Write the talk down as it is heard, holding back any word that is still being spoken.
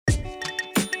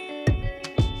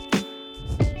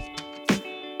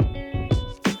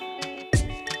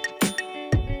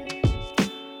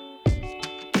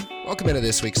Welcome into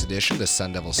this week's edition of the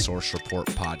Sun Devil Source Report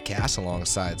podcast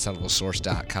alongside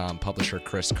SunDevilSource.com publisher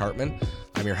Chris Cartman.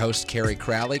 I'm your host, Kerry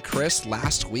Crowley. Chris,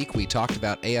 last week we talked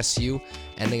about ASU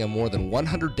ending a more than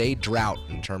 100-day drought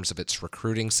in terms of its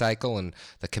recruiting cycle and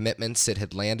the commitments it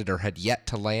had landed or had yet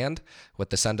to land, with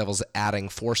the Sun Devils adding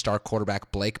four-star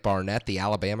quarterback Blake Barnett, the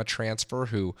Alabama transfer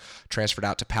who transferred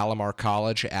out to Palomar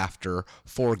College after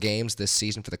 4 games this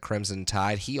season for the Crimson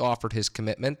Tide. He offered his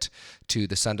commitment to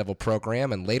the Sun Devil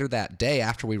program, and later that day,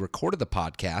 after we recorded the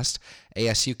podcast,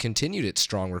 ASU continued its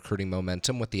strong recruiting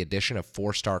momentum with the addition of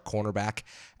 4-star cornerback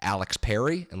Alex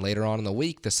Perry, and later on in the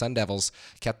week, the Sun Devils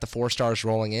kept the 4 stars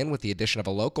rolling in with the addition of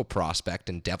a local prospect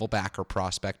and Devilbacker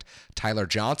prospect Tyler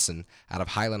Johnson out of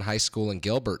Highland High School in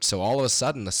Gilbert. So all of a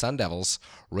sudden, the Sun Devils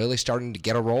really starting to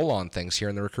get a roll on things here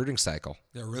in the recruiting cycle.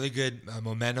 They're really good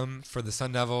momentum for the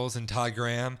Sun Devils and Todd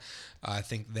Graham. I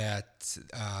think that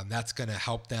that's going to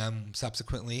help them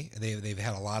subsequently. They've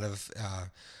had a lot of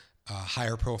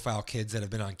higher profile kids that have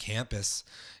been on campus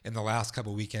in the last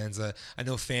couple of weekends. I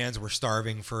know fans were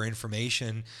starving for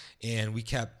information, and we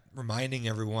kept reminding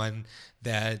everyone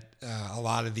that a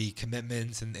lot of the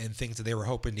commitments and things that they were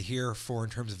hoping to hear for in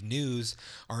terms of news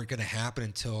aren't going to happen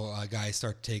until guys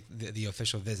start to take the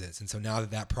official visits. And so now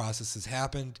that that process has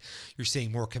happened, you're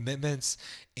seeing more commitments,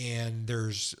 and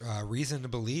there's reason to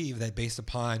believe that based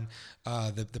upon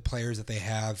the players that they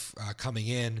have coming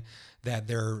in, that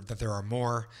there are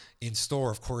more in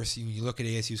store. Of course, you look at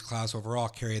ASU's class overall,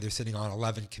 Kerry, they're sitting on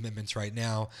 11 commitments right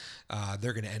now.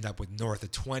 They're going to end up with north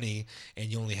of 20,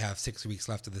 and you only have 6 weeks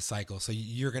left of the cycle. So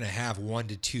you're going to have 1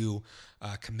 to 2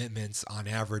 commitments on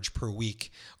average per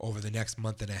week over the next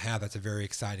month and a half. That's a very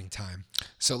exciting time.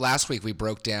 So last week we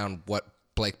broke down what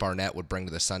Blake Barnett would bring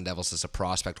to the Sun Devils as a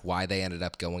prospect, why they ended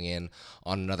up going in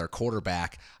on another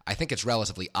quarterback. I think it's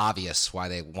relatively obvious why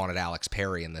they wanted Alex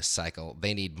Perry in this cycle.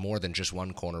 They need more than just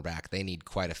one cornerback. They need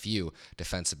quite a few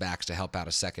defensive backs to help out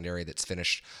a secondary that's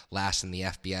finished last in the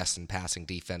FBS in passing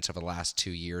defense over the last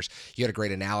 2 years. You had a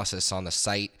great analysis on the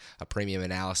site, a premium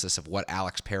analysis of what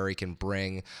Alex Perry can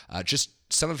bring, just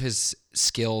some of his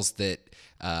skills that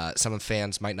some of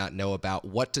fans might not know about.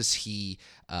 What does he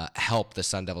help the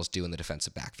Sun Devils do in the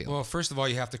defensive backfield? Well, first of all,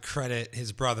 you have to credit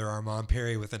his brother, Armand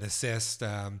Perry, with an assist.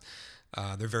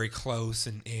 They're very close,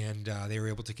 and they were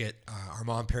able to get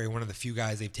Armand Perry, one of the few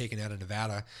guys they've taken out of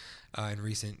Nevada in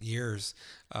recent years,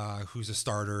 who's a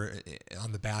starter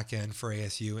on the back end for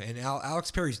ASU. And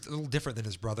Alex Perry's a little different than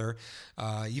his brother.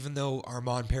 Even though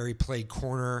Armand Perry played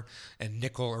corner and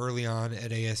nickel early on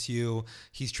at ASU,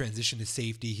 he's transitioned to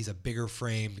safety. He's a bigger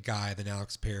framed guy than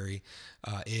Alex Perry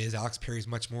is. Alex Perry's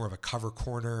much more of a cover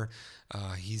corner.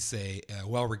 He's a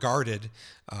well-regarded.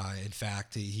 In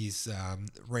fact, he's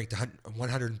ranked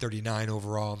 139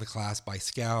 overall in the class by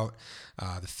Scout,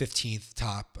 the 15th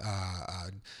top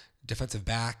defensive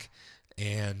back,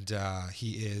 and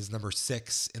he is number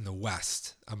 6 in the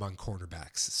West among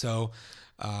cornerbacks. So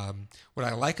what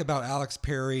I like about Alex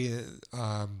Perry,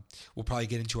 we'll probably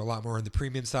get into a lot more on the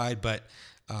premium side, but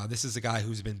this is a guy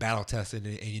who's been battle tested,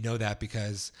 and you know that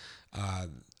because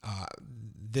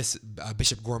this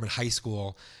Bishop Gorman High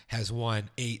School has won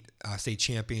 8 state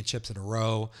championships in a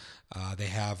row. They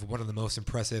have one of the most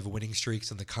impressive winning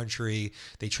streaks in the country.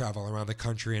 They travel around the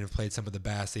country and have played some of the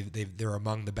best. They're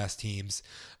among the best teams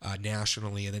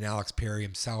nationally. And then Alex Perry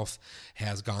himself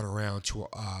has gone around to,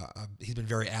 he's been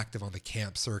very active on the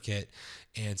camp circuit.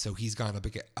 And so he's gone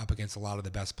up against a lot of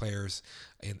the best players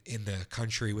in the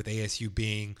country, with ASU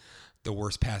being the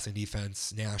worst passing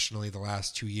defense nationally the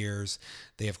last 2 years.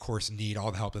 They, of course, need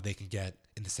all the help that they can get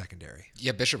in the secondary.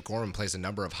 Yeah, Bishop Gorman plays a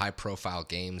number of high-profile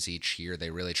games each year. They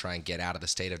really try and get out of the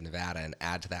state of Nevada and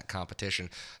add to that competition.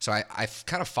 So I've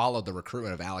kind of followed the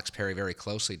recruitment of Alex Perry very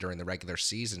closely during the regular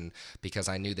season because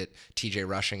I knew that TJ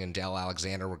Rushing and Dell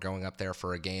Alexander were going up there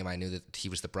for a game. I knew that he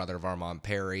was the brother of Armand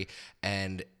Perry,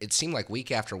 and it seemed like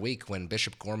week after week when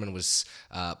Bishop Gorman was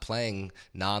playing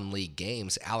non-league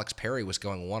games, Alex Perry was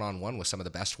going one-on-one with some of the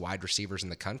best wide receivers in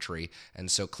the country, and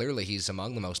so clearly he's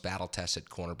among the most battle-tested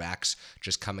cornerbacks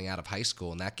just coming out of high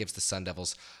school, and that gives the Sun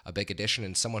Devils a big addition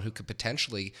and someone who could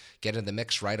potentially get in the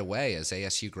mix right away as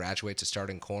ASU graduates a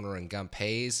starting corner in Gump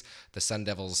Hayes. The Sun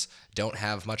Devils don't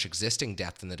have much existing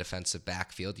depth in the defensive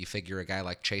backfield. You figure a guy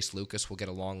like Chase Lucas will get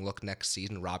a long look next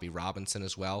season, Robbie Robinson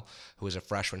as well, who is a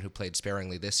freshman who played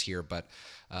sparingly this year, but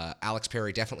Alex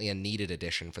Perry definitely a needed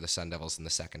addition for the Sun Devils in the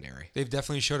secondary. They've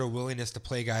definitely showed a willingness to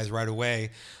play guys right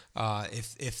away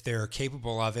if they're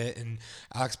capable of it. And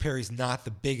Alex Perry's not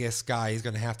the biggest guy.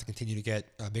 he's going to have to continue to get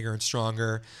bigger and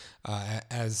stronger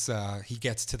as he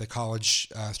gets to the college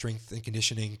strength and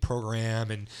conditioning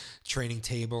program and training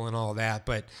table and all that.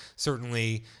 But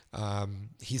certainly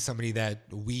he's somebody that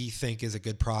we think is a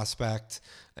good prospect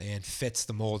and fits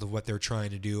the mold of what they're trying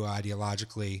to do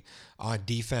ideologically on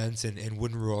defense, and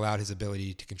wouldn't rule out his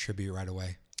ability to contribute right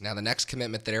away. Now, the next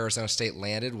commitment that Arizona State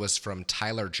landed was from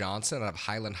Tyler Johnson out of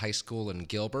Highland High School in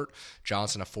Gilbert.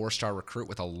 Johnson, a four-star recruit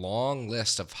with a long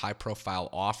list of high-profile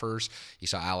offers. You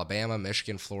saw Alabama,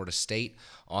 Michigan, Florida State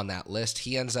on that list.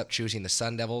 He ends up choosing the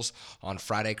Sun Devils on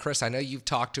Friday. Chris, I know you've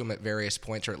talked to him at various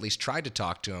points, or at least tried to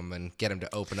talk to him and get him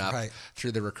to open up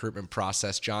through the recruitment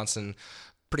process. Johnson,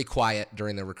 pretty quiet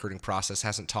during the recruiting process,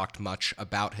 hasn't talked much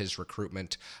about his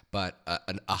recruitment, but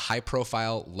a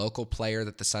high-profile local player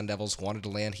that the Sun Devils wanted to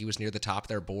land. He was near the top of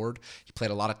their board. He played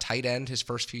a lot of tight end his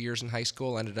first few years in high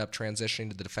school, ended up transitioning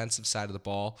to the defensive side of the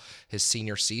ball his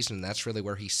senior season, and that's really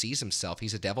where he sees himself.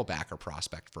 He's a devil backer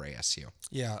prospect for ASU.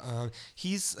 Yeah,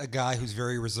 he's a guy who's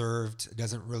very reserved,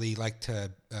 doesn't really like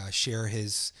to share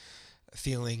his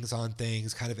feelings on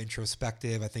things, kind of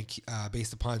introspective. I think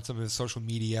based upon some of his social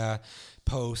media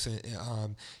posts,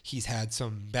 he's had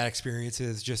some bad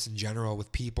experiences just in general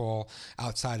with people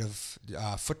outside of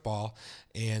football,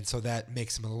 and so that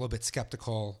makes him a little bit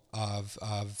skeptical of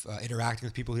interacting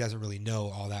with people he doesn't really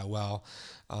know all that well.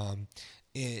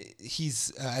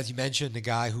 He's, as you mentioned, a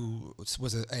guy who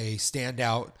was a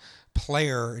standout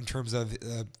player in terms of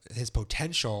his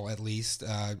potential, at least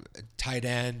tight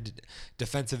end,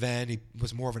 defensive end. He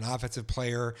was more of an offensive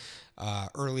player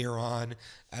earlier on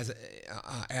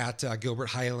at Gilbert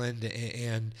Highland,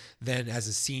 and then as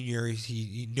a senior,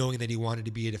 he knowing that he wanted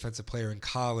to be a defensive player in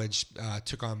college,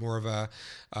 took on more of a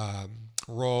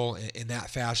role in that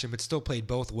fashion, but still played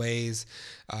both ways.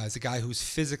 As a guy who's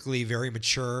physically very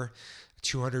mature,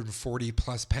 240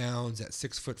 plus pounds at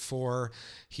 6'4".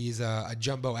 He's a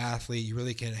jumbo athlete. You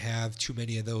really can't have too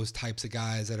many of those types of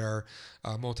guys that are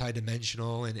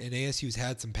multidimensional. And ASU's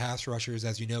had some pass rushers,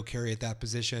 as you know, carry at that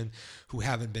position, who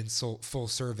haven't been full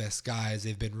service guys.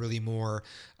 They've been really more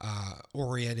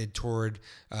oriented toward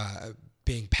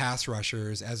being pass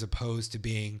rushers as opposed to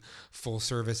being full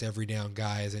service every down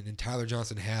guys. And Tyler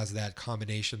Johnson has that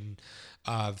combination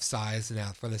of size and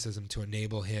athleticism to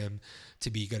enable him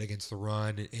to be good against the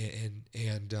run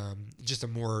and just a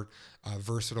more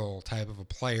versatile type of a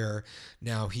player.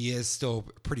 Now, he is still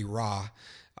pretty raw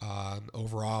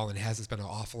overall and hasn't spent an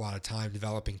awful lot of time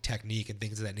developing technique and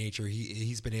things of that nature.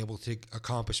 He's been able to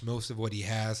accomplish most of what he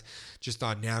has just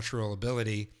on natural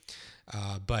ability,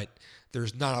 but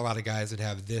there's not a lot of guys that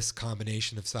have this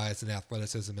combination of size and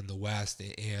athleticism in the West,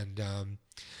 and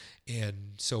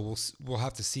so we'll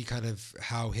have to see kind of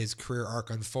how his career arc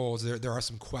unfolds. There are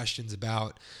some questions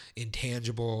about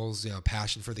intangibles,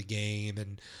 passion for the game,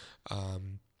 and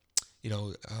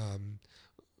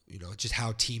just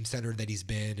how team-centered that he's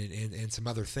been, and some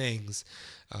other things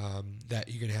that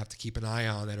you're going to have to keep an eye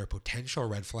on that are potential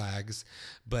red flags.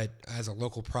 But as a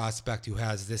local prospect who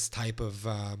has this type of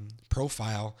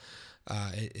profile,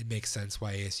 it makes sense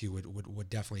why ASU would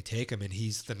definitely take him, and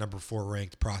he's the number 4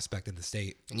 ranked prospect in the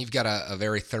state. And you've got a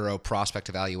very thorough prospect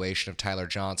evaluation of Tyler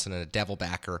Johnson and a devil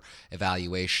backer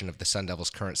evaluation of the Sun Devils'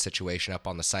 current situation up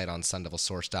on the site on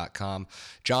sundevilsource.com.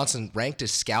 Johnson ranked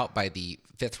as scout by the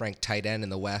 5th-ranked tight end in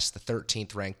the West, the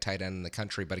 13th-ranked tight end in the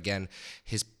country, but again,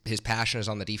 his passion is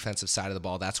on the defensive side of the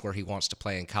ball. That's where he wants to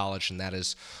play in college, and that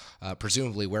is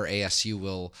presumably where ASU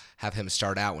will have him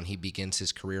start out when he begins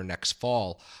his career next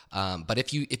fall. But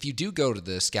if you do go to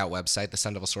the scout website, the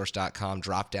sundevilsource.com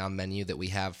drop-down menu that we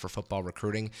have for football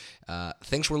recruiting,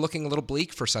 things were looking a little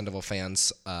bleak for Sun Devil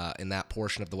fans in that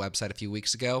portion of the website a few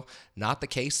weeks ago. Not the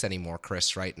case anymore,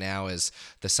 Chris, right now, is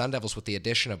the Sun Devils, with the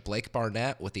addition of Blake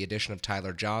Barnett, with the addition of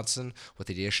Tyler Johnson, with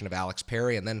the addition of Alex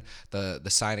Perry, and then the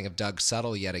signing of Doug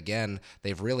Settle yet again,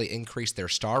 they've really increased their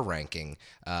star ranking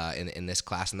in this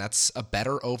class, and that's a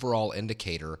better overall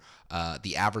indicator,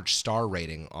 the average star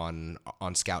rating on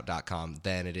Scout.com,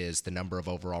 than it is the number of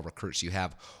overall recruits you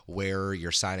have, where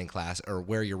your signing class or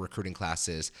where your recruiting class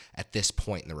is at this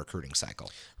point in the recruiting cycle.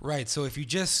 Right. So if you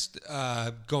just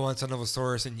go on Sun Devil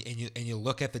Source and you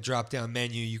look at the drop-down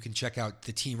menu, you can check out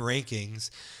the team rankings.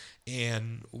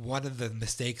 And one of the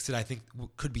mistakes that I think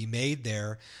could be made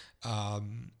there,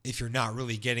 if you're not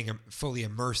really getting fully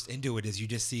immersed into it, is you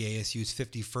just see ASU's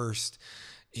 51st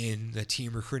in the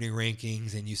team recruiting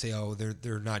rankings, and you say, oh,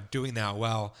 they're not doing that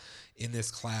well. in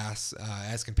this class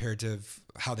as compared to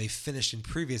how they finished in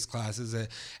previous classes.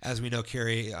 As we know,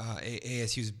 Kerry,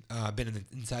 ASU's been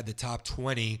inside the top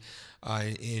 20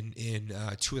 in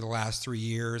 2 of the last 3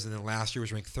 years, and then last year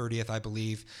was ranked 30th, I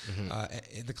believe,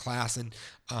 in the class. And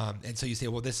so you say,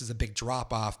 well, this is a big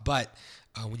drop off, but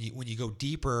when you go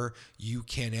deeper, you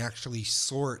can actually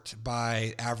sort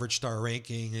by average star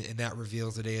ranking, and that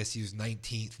reveals that ASU is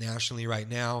 19th nationally right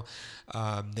now.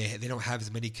 They don't have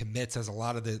as many commits as a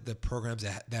lot of the programs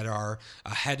that are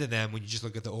ahead of them when you just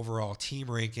look at the overall team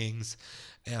rankings.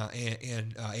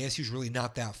 And ASU is really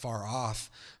not that far off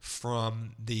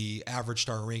from the average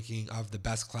star ranking of the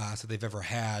best class that they've ever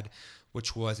had,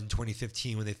 which was in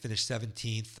 2015 when they finished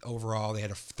 17th overall. They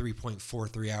had a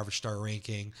 3.43 average star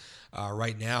ranking.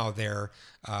 Right now, they're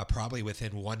probably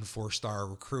within one 4-star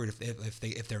recruit.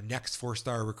 If their next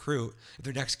 4-star recruit, if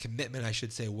their next commitment, I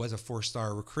should say, was a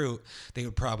 4-star recruit, they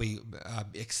would probably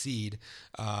exceed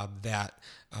that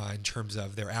in terms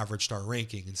of their average star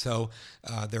ranking. And so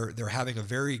they're having a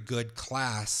very good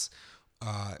class,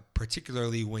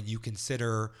 particularly when you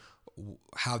consider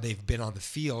how they've been on the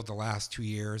field the last 2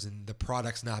 years, and the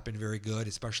product's not been very good,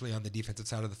 especially on the defensive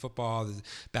side of the football. The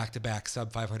back-to-back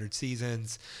sub-500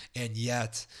 seasons, and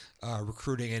yet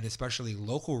recruiting, and especially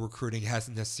local recruiting,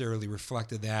 hasn't necessarily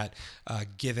reflected that,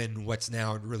 given what's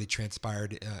now really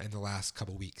transpired in the last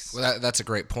couple weeks. Well, that's a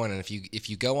great point. And if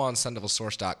you go on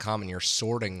SunDevilSource.com and you're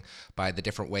sorting by the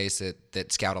different ways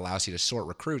that Scout allows you to sort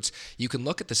recruits, you can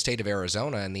look at the state of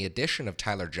Arizona, and the addition of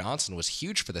Tyler Johnson was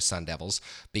huge for the Sun Devils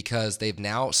because they've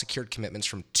now secured commitments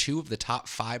from 2 of the top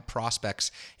 5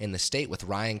 prospects in the state, with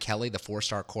Ryan Kelly, the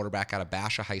 4-star quarterback out of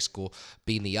Basha High School,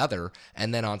 being the other.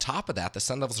 And then on top of that, the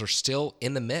Sun Devils are still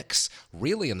in the mix,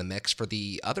 really in the mix, for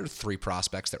the other 3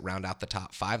 prospects that round out the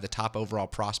top 5. The top overall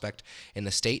prospect in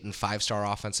the state and 5-star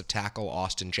offensive tackle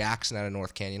Austin Jackson out of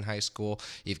North Canyon High School.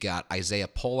 You've got Isaiah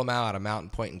Polomau out of Mountain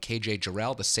Point, and KJ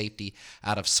Jarrell, the safety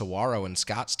out of Saguaro and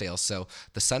Scottsdale. So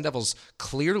the Sun Devils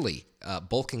clearly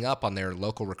bulking up on their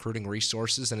local recruiting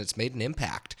resources, and it's made an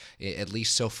impact, at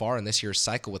least so far in this year's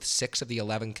cycle, with 6 of the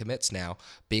 11 commits now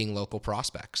being local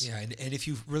prospects. Yeah, and if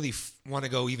you really want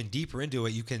to go even deeper into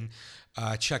it, you can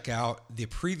check out the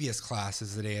previous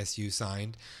classes that ASU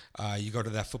signed. You go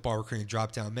to that football recruiting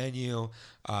drop-down menu,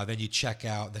 then you check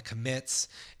out the commits,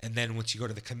 and then once you go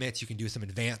to the commits, you can do some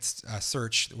advanced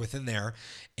search within there,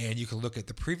 and you can look at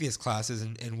the previous classes,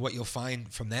 and what you'll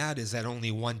find from that is that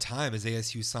only one time has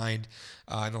ASU signed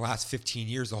in the last 15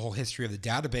 years, the whole history of the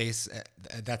database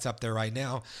that's up there right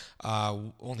now,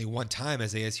 only one time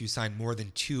has ASU signed more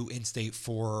than 2 in-state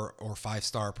 4 or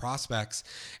 5-star prospects,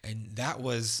 and that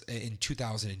was in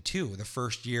 2002, the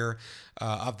first year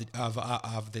of the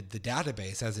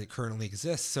database as it currently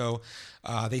exists. So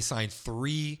they signed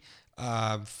 3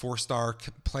 4-star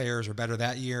players or better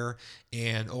that year,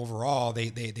 and overall they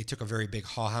took a very big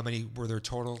haul. How many were there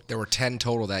total? There were 10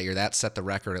 total that year. That set the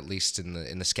record, at least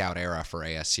in the Scout era, for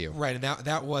ASU. Right, and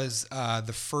that was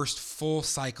the first full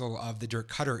cycle of the Dirk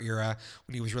Cutter era,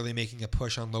 when he was really making a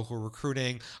push on local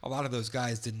recruiting. A lot of those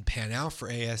guys didn't pan out for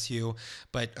ASU,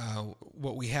 but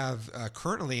what we have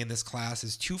currently in this class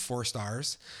is 2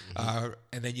 4-stars,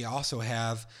 and then you also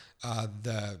have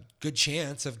the good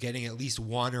chance of getting at least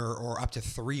 1 or up to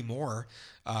 3 more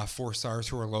 4-stars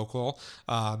who are local.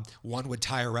 1 would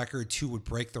tie a record, 2 would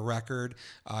break the record.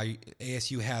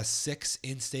 ASU has 6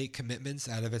 in-state commitments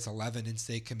out of its 11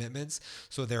 in-state commitments,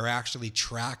 so they're actually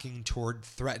tracking toward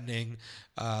threatening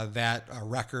that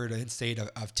record in-state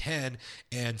of 10,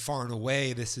 and far and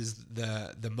away this is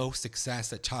the most success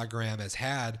that Todd Graham has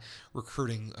had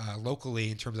recruiting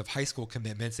locally in terms of high school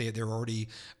commitments. They're already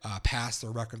past the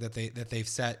record that they've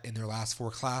set in their last 4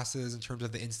 classes in terms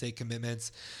of the in-state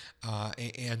commitments,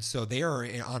 and so they are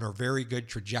on a very good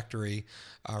trajectory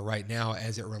right now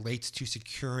as it relates to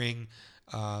securing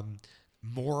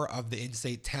more of the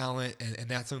in-state talent, and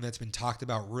that's something that's been talked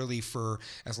about really for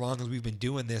as long as we've been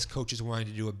doing this. Coaches wanting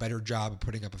to do a better job of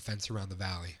putting up a fence around the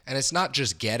valley. And it's not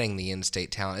just getting the in-state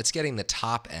talent, it's getting the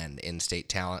top-end in-state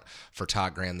talent for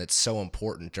Todd Graham that's so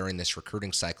important during this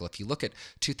recruiting cycle. If you look at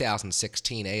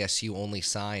 2016, ASU only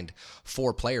signed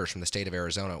 4 players from the state of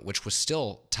Arizona, which was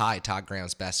still Todd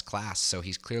Graham's best class, so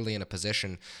he's clearly in a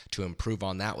position to improve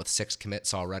on that with 6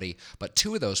 commits already. But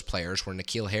 2 of those players were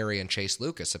N'Keal Harry and Chase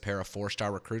Lucas, a pair of 4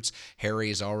 4-star recruits. Harry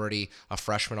is already a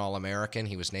freshman All-American.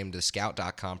 He was named to the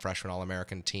Scout.com freshman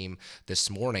All-American team this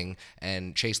morning,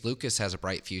 and Chase Lucas has a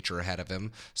bright future ahead of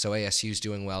him, so ASU's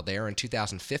doing well there. In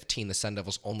 2015, the Sun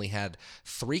Devils only had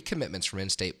 3 commitments from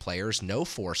in-state players, no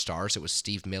 4-stars. It was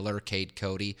Steve Miller, Cade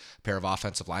Cody, a pair of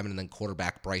offensive linemen, and then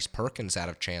quarterback Bryce Perkins out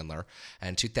of Chandler.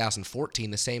 And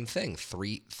 2014, the same thing,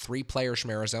 three players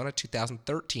from Arizona.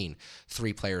 2013,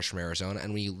 3 players from Arizona.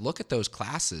 And when you look at those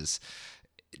classes,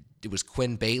 it was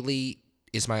Quinn Bailey,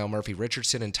 Ismail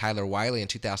Murphy-Richardson, and Tyler Wiley in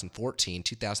 2014.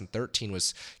 2013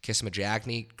 was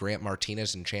Kisma-Jagny, Grant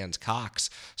Martinez, and Chance Cox.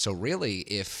 So really,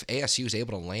 if ASU is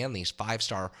able to land these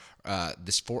 5-star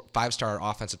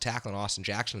offensive tackle in Austin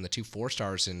Jackson and the 2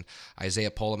 4-stars in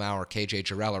Isaiah Polamalu or KJ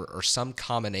Jarrell or some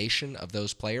combination of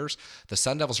those players, the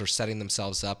Sun Devils are setting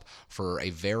themselves up for a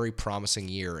very promising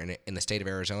year in the state of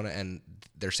Arizona, and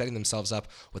they're setting themselves up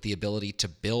with the ability to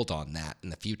build on that in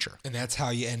the future. And that's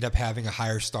how you end up having a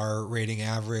higher star rating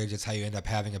average. It's how you end up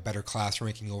having a better class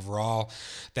ranking overall.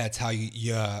 That's how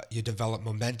you develop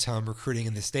momentum recruiting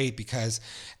in the state, because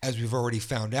as we've already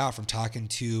found out from talking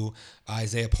to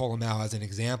Isaiah Polamalu as an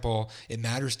example, it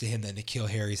matters to him that N'Keal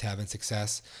Harry's having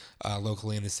success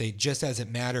locally in the state, just as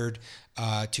it mattered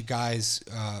to guys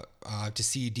to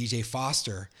see DJ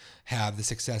Foster have the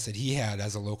success that he had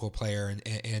as a local player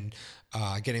and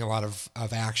getting a lot of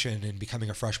action and becoming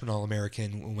a freshman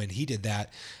All-American when he did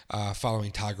that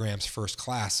following Todd Graham's first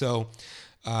class. So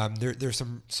there's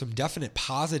some definite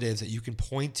positives that you can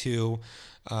point to.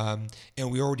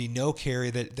 And we already know, Kerry,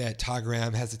 that Todd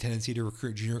Graham has a tendency to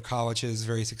recruit junior colleges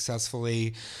very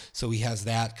successfully. So he has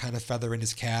that kind of feather in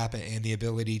his cap and the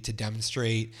ability to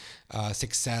demonstrate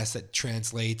success that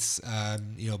translates,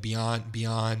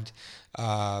 beyond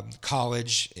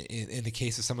college in the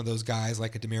case of some of those guys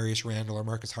like a Demarius Randall or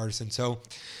Marcus Hardison. So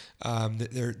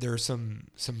there are some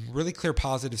really clear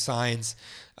positive signs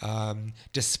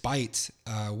despite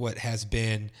what has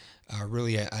been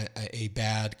really a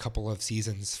bad couple of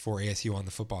seasons for ASU on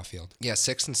the football field. Yeah,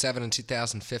 6-7 in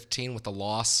 2015 with a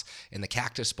loss in the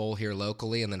Cactus Bowl here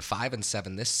locally, and then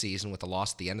 5-7 this season with a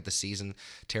loss at the end of the season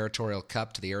Territorial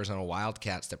Cup to the Arizona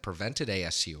Wildcats that prevented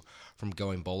ASU from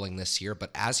going bowling this year. But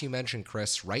as you mentioned,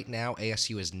 Chris, right now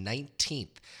ASU is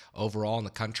 19th overall in the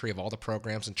country of all the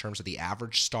programs in terms of the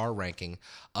average star ranking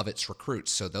of its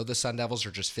recruits. So though the Sun Devils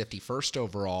are just 51st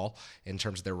overall in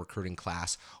terms of their recruiting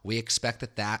class, we expect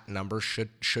that number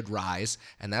should rise,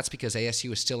 and that's because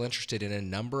ASU is still interested in a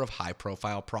number of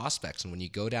high-profile prospects. And when you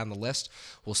go down the list,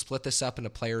 we'll split this up into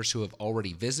players who have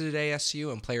already visited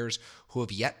ASU and players who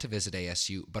have yet to visit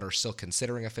ASU but are still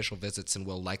considering official visits and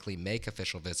will likely make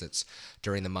official visits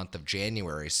during the month of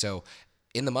January. So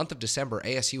in the month of December,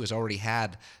 ASU has already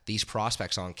had these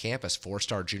prospects on campus.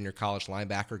 4-star junior college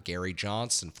linebacker Gary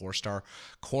Johnson, 4-star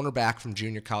cornerback from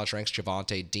junior college ranks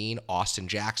Javonte Dean, Austin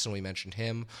Jackson, we mentioned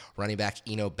him, running back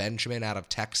Eno Benjamin out of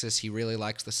Texas. He really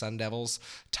likes the Sun Devils.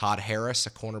 Todd Harris, a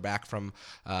cornerback from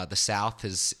the South,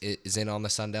 is in on the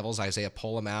Sun Devils. Isaiah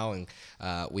Polamalu,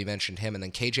 and we mentioned him. And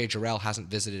then KJ Jarrell hasn't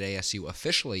visited ASU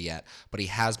officially yet, but he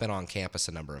has been on campus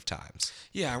a number of times.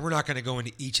 Yeah, we're not going to go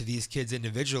into each of these kids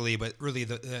individually, but really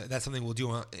that's something we'll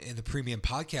do in the premium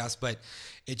podcast. But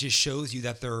it just shows you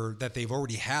that they've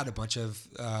already had a bunch of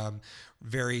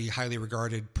very highly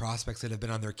regarded prospects that have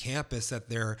been on their campus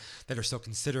that are still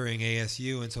considering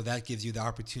ASU, and so that gives you the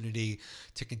opportunity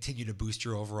to continue to boost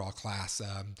your overall class.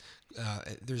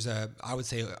 There's I would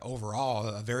say overall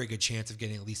a very good chance of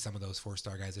getting at least some of those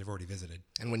 4-star guys that have already visited.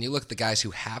 And when you look at the guys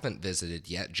who haven't visited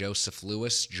yet, Joseph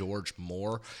Lewis, George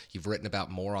Moore, you've written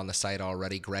about Moore on the site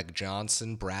already, Greg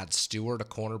Johnson, Brad Stewart, a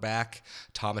cornerback,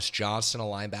 Thomas Johnston, a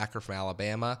linebacker from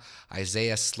Alabama,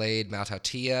 Isaiah Slade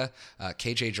Mautautia,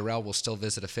 KJ Jarrell will still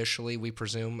visit officially, we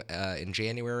presume, in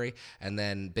January. And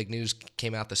then big news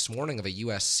came out this morning of a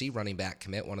USC running back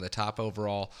commit, one of the top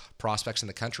overall prospects in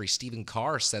the country, Stephen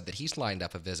Carr, said that he's lined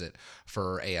up a visit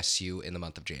for ASU in the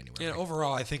month of January. Yeah,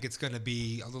 overall, I think it's going to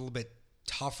be a little bit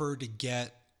tougher to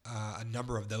get a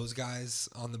number of those guys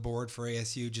on the board for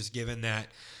ASU, just given that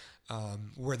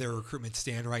where their recruitment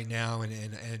stand right now.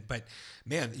 But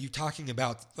man, you're talking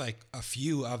about like a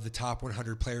few of the top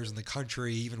 100 players in the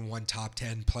country, even one top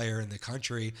 10 player in the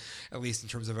country, at least in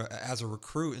terms of as a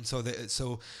recruit. And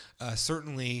so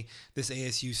certainly this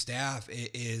ASU staff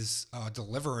is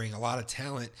delivering a lot of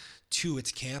talent to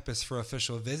its campus for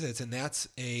official visits, and that's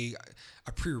a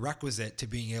prerequisite to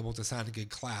being able to sign a good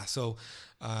class. So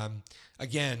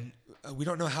again, we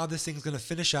don't know how this thing's going to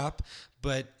finish up,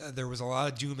 but there was a lot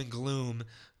of doom and gloom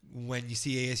when you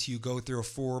see ASU go through a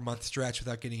 4-month stretch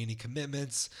without getting any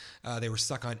commitments, they were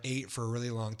stuck on 8 for a really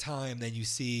long time. Then you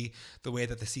see the way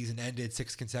that the season ended,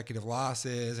 6 consecutive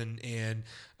losses, and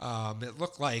it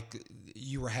looked like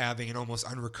you were having an almost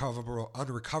unrecoverable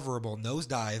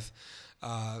nosedive.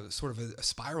 Sort of a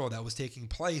spiral that was taking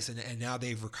place, and now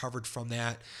they've recovered from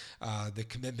that. The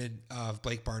commitment of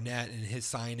Blake Barnett and his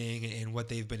signing and what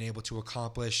they've been able to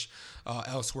accomplish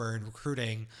elsewhere in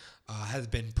recruiting has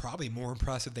been probably more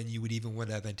impressive than you would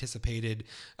have anticipated,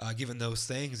 given those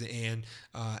things. And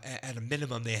at a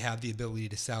minimum, they have the ability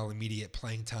to sell immediate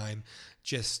playing time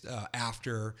just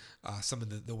after some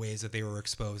of the ways that they were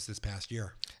exposed this past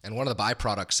year. And one of the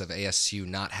byproducts of ASU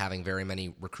not having very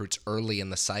many recruits early in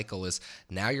the cycle is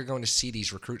now you're going to see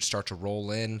these recruits start to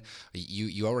roll in.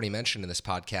 You already mentioned in this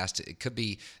podcast, it could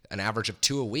be an average of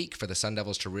 2 a week for the Sun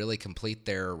Devils to really complete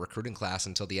their recruiting class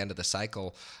until the end of the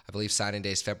cycle. I believe signing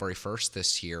day is February 1st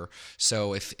this year.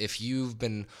 So if you've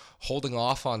been holding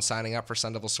off on signing up for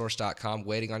SunDevilSource.com,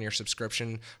 waiting on your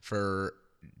subscription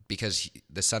because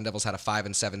the Sun Devils had a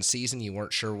 5-7 season, you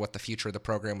weren't sure what the future of the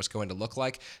program was going to look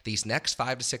like. These next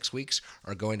 5 to 6 weeks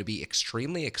are going to be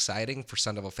extremely exciting for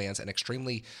Sun Devil fans and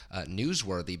extremely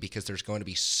newsworthy, because there's going to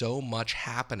be so much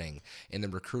happening in the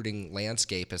recruiting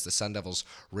landscape as the Sun Devils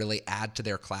really add to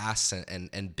their class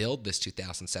and build this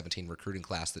 2017 recruiting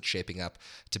class that's shaping up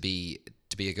to be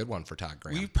a good one for Todd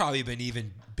Graham. We've probably been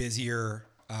even busier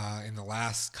in the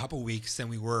last couple weeks than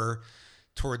we were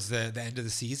towards the end of the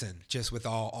season, just with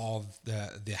all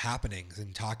the happenings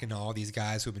and talking to all these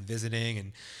guys who've been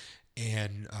visiting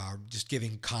and just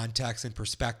giving context and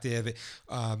perspective.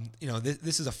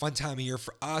 This is a fun time of year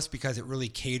for us because it really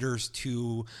caters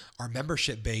to our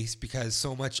membership base, because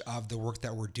so much of the work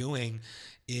that we're doing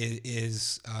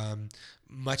is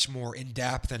much more in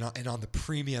depth and on the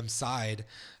premium side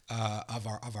of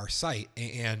our site,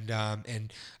 and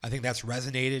I think that's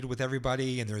resonated with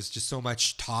everybody. And there's just so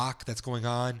much talk that's going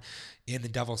on in the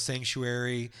Devil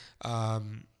Sanctuary,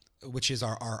 which is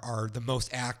the most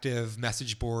active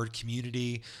message board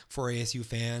community for ASU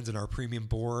fans, and our premium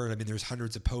board. I mean, there's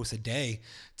hundreds of posts a day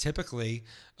typically,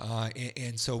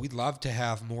 and so we'd love to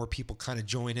have more people kind of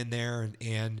join in there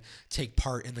and take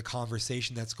part in the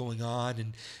conversation that's going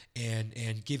on,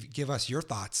 and give us your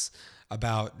thoughts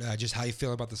about just how you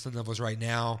feel about the Sun Devils right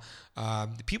now.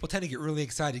 People tend to get really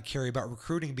excited, Kerry, about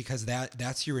recruiting, because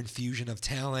that's your infusion of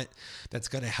talent that's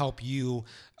going to help you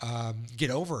get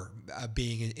over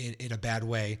being in a bad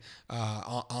way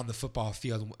on the football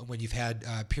field when you've had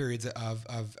periods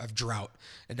of drought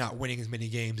and not winning as many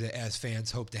games as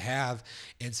fans hope to have.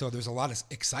 And so there's a lot of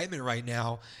excitement right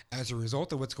now as a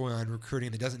result of what's going on in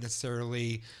recruiting that doesn't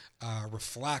necessarily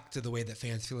reflect the way that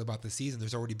fans feel about the season.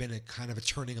 There's already been a kind of a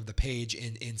turning of the page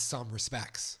in some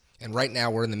respects. And right now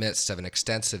we're in the midst of an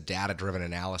extensive data-driven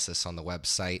analysis on the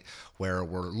website where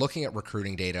we're looking at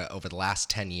recruiting data over the last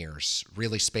 10 years,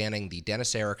 really spanning the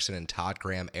Dennis Erickson and Todd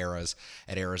Graham eras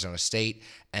at Arizona State.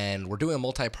 And we're doing a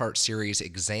multi-part series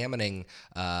examining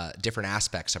different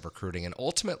aspects of recruiting. And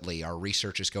ultimately, our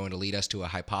research is going to lead us to a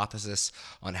hypothesis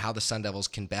on how the Sun Devils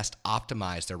can best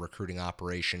optimize their recruiting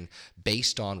operation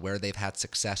based on where they've had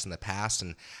success in the past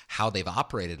and how they've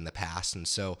operated in the past. And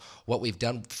so what we've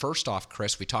done, first off,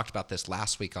 Chris, we talked about this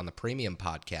last week on the Premium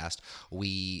podcast.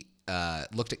 We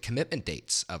looked at commitment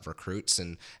dates of recruits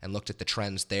and looked at the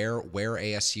trends there, where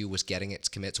ASU was getting its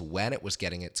commits, when it was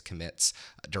getting its commits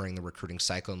during the recruiting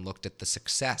cycle, and looked at the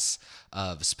success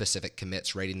of specific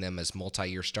commits, rating them as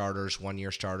multi-year starters,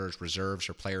 one-year starters, reserves,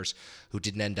 or players who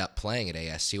didn't end up playing at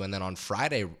ASU. And then on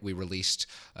Friday, we released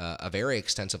a very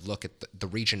extensive look at the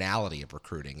regionality of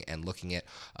recruiting and looking at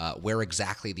where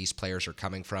exactly these players are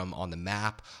coming from on the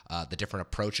map, the different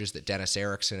approaches that Dennis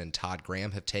Erickson and Todd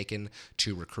Graham have taken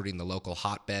to recruiting the local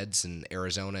hotbeds in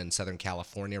Arizona and Southern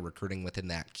California, recruiting within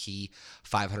that key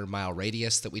 500-mile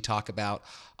radius that we talk about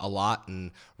a lot,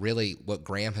 and really what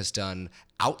Graham has done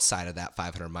outside of that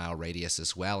 500-mile radius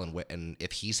as well, and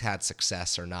if he's had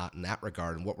success or not in that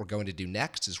regard. And what we're going to do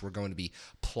next is we're going to be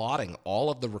plotting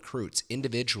all of the recruits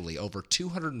individually, over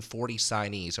 240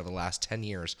 signees over the last 10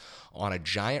 years, on a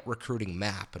giant recruiting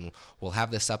map, and we'll have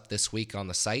this up this week on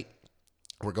the site.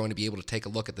 We're going to be able to take a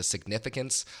look at the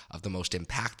significance of the most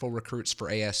impactful recruits for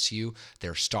ASU,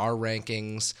 their star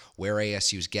rankings, where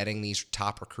ASU is getting these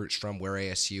top recruits from, where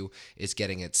ASU is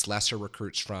getting its lesser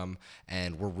recruits from,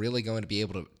 and we're really going to be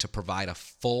able to provide a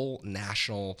full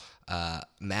national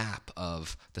map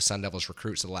of the Sun Devils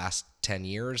recruits of the last 10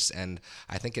 years. And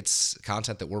I think it's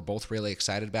content that we're both really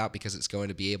excited about because it's going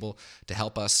to be able to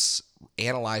help us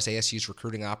analyze ASU's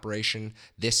recruiting operation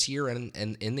this year and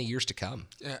in the years to come.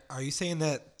 Are you saying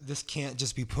that this can't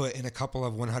just be put in a couple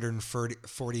of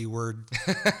 140 word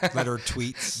letter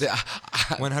tweets,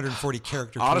 140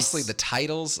 character Honestly, tweets? the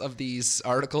titles of these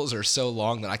articles are so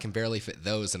long that I can barely fit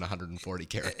those in 140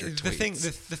 character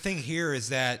tweets. The thing here is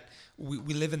that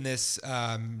we live in this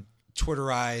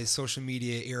Twitterized social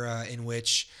media era in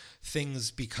which things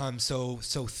become so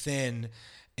thin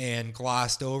and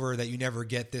glossed over that you never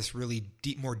get this really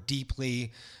more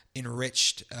deeply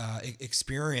enriched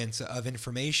experience of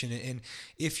information. And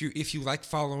if you like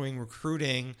following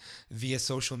recruiting via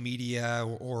social media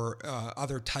or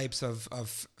other types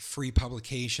of free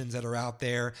publications that are out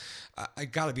there, I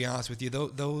got to be honest with you,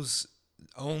 those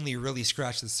only really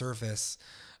scratch the surface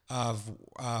of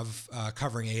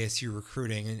covering ASU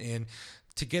recruiting, and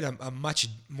to get a much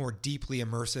more deeply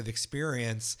immersive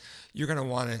experience, you're going to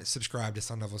want to subscribe to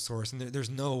Sun Devil Source, and there's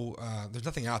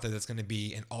nothing out there that's going to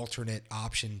be an alternate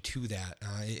option to that.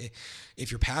 If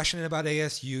you're passionate about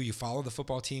ASU, you follow the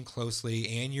football team closely,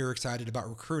 and you're excited about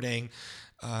recruiting,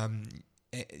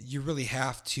 you really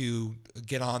have to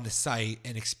get on the site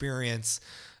and experience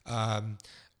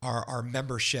our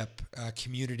membership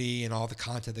community and all the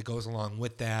content that goes along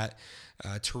with that,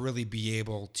 to really be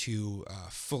able to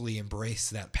fully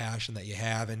embrace that passion that you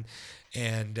have.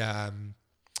 And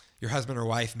your husband or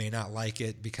wife may not like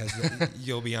it because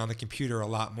you'll be on the computer a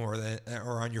lot more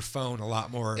or on your phone a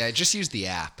lot more. Yeah, just use the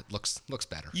app. It looks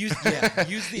better. Use the app.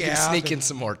 You can sneak in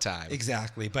some more time.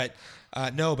 Exactly. But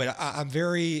I'm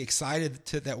very excited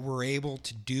that we're able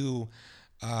to do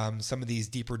some of these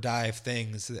deeper dive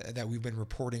things that we've been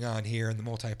reporting on here in the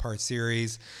multi-part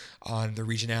series on the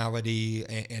regionality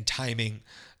and timing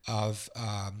of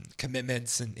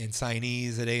commitments and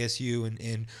signees at ASU,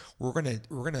 and we're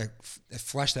gonna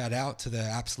flesh that out to the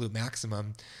absolute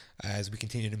maximum as we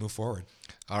continue to move forward.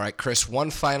 All right, Chris, one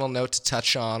final note to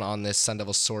touch on this Sun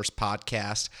Devil Source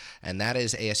podcast, and that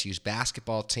is ASU's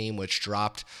basketball team, which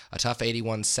dropped a tough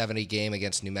 81-70 game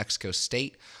against New Mexico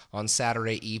State on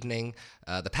Saturday evening.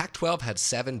 The Pac-12 had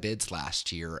 7 bids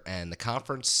last year, and the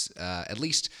conference, at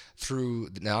least through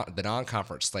the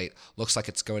non-conference slate, looks like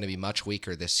it's going to be much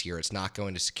weaker this year. It's not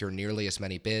going to secure nearly as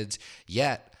many bids,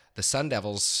 yet the Sun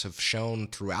Devils have shown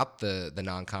throughout the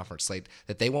non-conference slate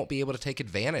that they won't be able to take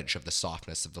advantage of the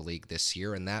softness of the league this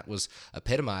year, and that was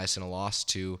epitomized in a loss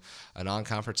to a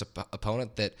non-conference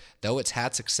opponent that, though it's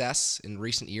had success in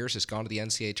recent years, has gone to the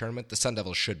NCAA tournament, the Sun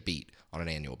Devils should beat on an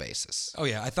annual basis. Oh,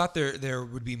 yeah. I thought there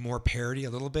would be more parity a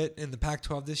little bit in the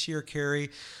Pac-12 this year, Kerry.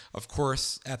 Of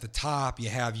course, at the top, you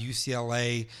have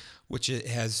UCLA, which it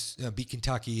has beat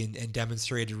Kentucky and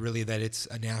demonstrated really that it's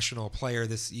a national player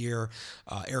this year.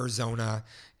 Arizona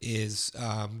is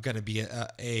going to be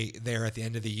there at the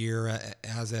end of the year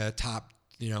as a top,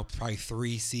 probably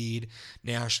 3 seed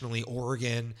nationally.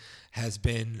 Oregon has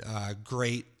been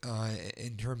great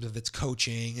in terms of its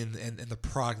coaching and the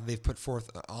product they've put forth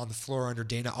on the floor under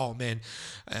Dana Altman.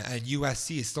 And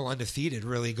USC is still undefeated,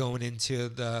 really, going into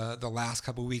the last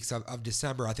couple of weeks of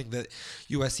December. I think that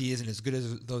USC isn't as good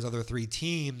as those other 3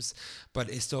 teams, but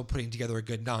is still putting together a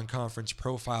good non-conference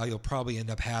profile. You'll probably end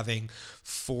up having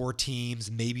 4 teams,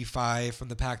 maybe 5 from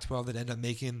the Pac-12 that end up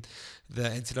making the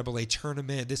NCAA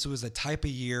tournament. This was a type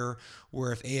of year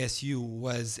where if ASU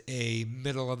was a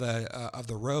middle of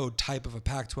the road type of a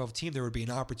Pac-12 team, there would be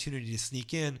an opportunity to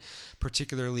sneak in,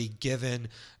 particularly given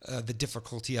the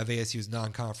difficulty of ASU's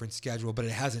non-conference schedule. But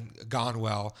it hasn't gone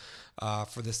well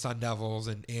for the Sun Devils,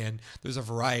 and there's a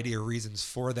variety of reasons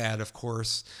for that, of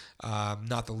course,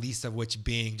 not the least of which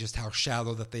being just how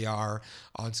shallow that they are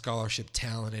on scholarship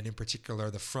talent, and in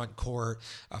particular the front court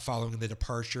following the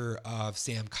departure of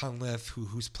Sam Cunliffe,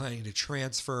 who's planning to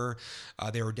transfer.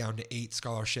 They were down to 8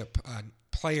 scholarship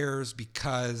players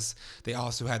because they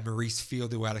also had Maurice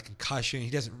Field, who had a concussion. He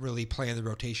doesn't really play in the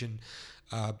rotation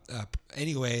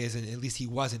anyways, and at least he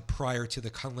wasn't prior to the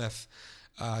Cunliffe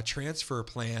transfer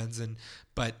plans,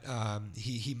 but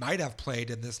he might have played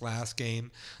in this last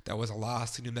game that was a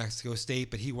loss to New Mexico State,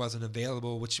 but he wasn't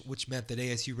available, which meant that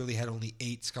ASU really had only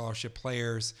 8 scholarship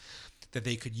players that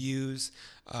they could use.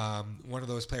 One of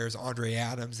those players, Andre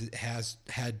Adams, has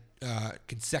had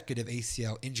consecutive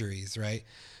ACL injuries, right?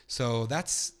 So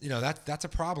that's a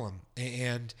problem,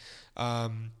 and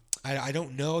I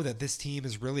don't know that this team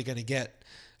is really going to get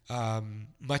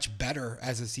much better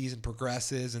as the season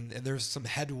progresses, and there's some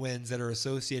headwinds that are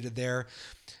associated there.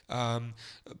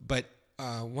 But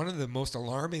one of the most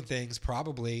alarming things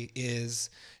probably is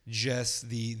just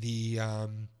the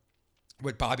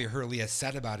what Bobby Hurley has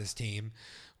said about his team,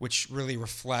 which really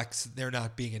reflects there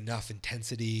not being enough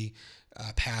intensity,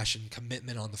 passion,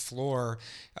 commitment on the floor.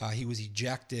 He was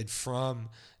ejected from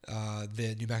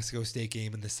the New Mexico State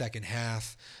game in the second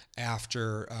half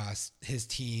after his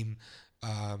team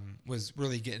was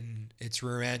really getting its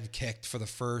rear end kicked for the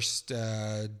first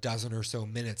dozen or so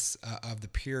minutes of the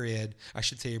period. I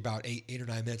should say about eight or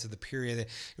 9 minutes of the period. It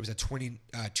was a 22-9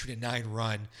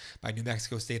 run by New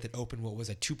Mexico State that opened what was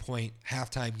a 2-point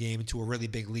halftime game into a really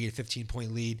big lead, a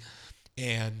 15-point lead.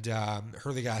 And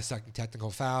Hurley got a second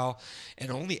technical foul,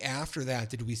 and only after that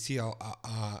did we see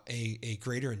a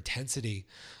greater intensity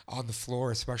on the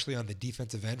floor, especially on the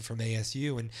defensive end from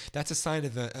ASU, and that's a sign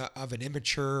of an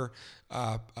immature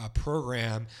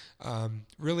program.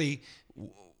 Really,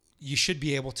 you should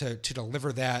be able to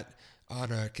deliver that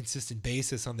on a consistent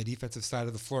basis on the defensive side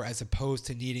of the floor, as opposed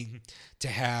to needing to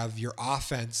have your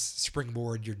offense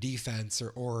springboard your defense,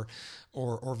 or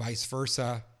vice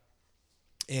versa.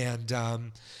 And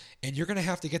you're going to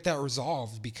have to get that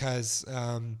resolved, because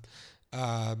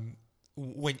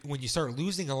when you start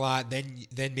losing a lot, then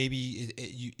maybe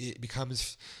it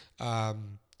becomes a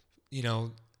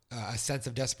sense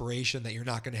of desperation that you're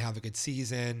not going to have a good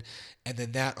season, and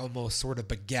then that almost sort of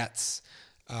begets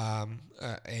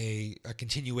a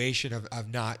continuation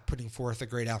of not putting forth a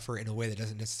great effort in a way that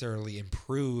doesn't necessarily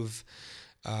improve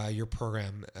your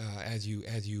program as you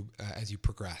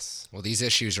progress. Well, these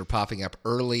issues are popping up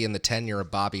early in the tenure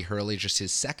of Bobby Hurley, just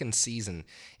his second season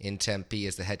in Tempe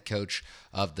as the head coach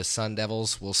of the Sun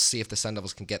Devils. We'll see if the Sun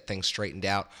Devils can get things straightened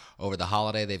out over the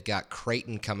holiday. They've got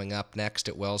Creighton coming up next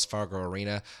at Wells Fargo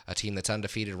Arena, a team that's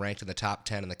undefeated, ranked in the top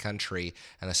 10 in the country,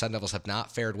 and the Sun Devils have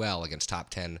not fared well against top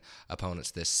 10 opponents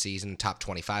this season, top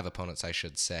 25 opponents, I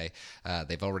should say.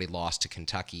 They've already lost to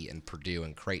Kentucky and Purdue,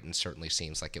 and Creighton certainly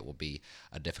seems like it will be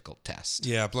a difficult test.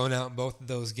 Yeah, blown out in both of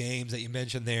those games that you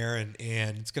mentioned there, and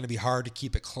it's going to be hard to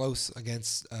keep it close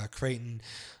against Creighton.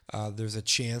 There's a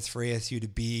chance for ASU to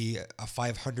be a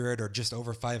 500 or just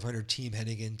over 500 team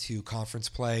heading into conference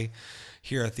play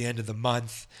here at the end of the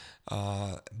month.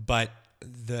 But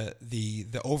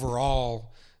the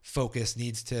overall focus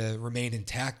needs to remain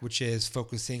intact, which is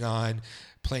focusing on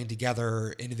playing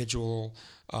together, individual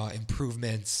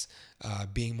improvements,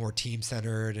 being more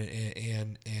team-centered,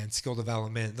 and skill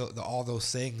development. All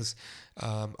those things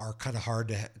are kind of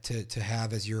hard to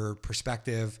have as your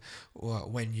perspective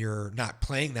when you're not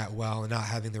playing that well and not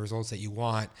having the results that you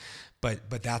want.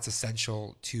 But that's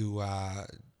essential to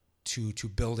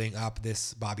building up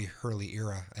this Bobby Hurley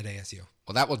era at ASU.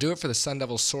 Well, that will do it for the Sun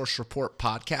Devil Source Report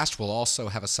podcast. We'll also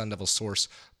have a Sun Devil Source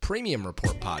Premium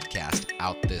Report podcast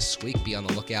out this week. Be on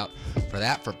the lookout for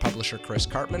that. For publisher Chris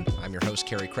Karpman, I'm your host,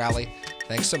 Kerry Crowley.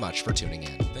 Thanks so much for tuning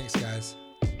in. Thanks, guys.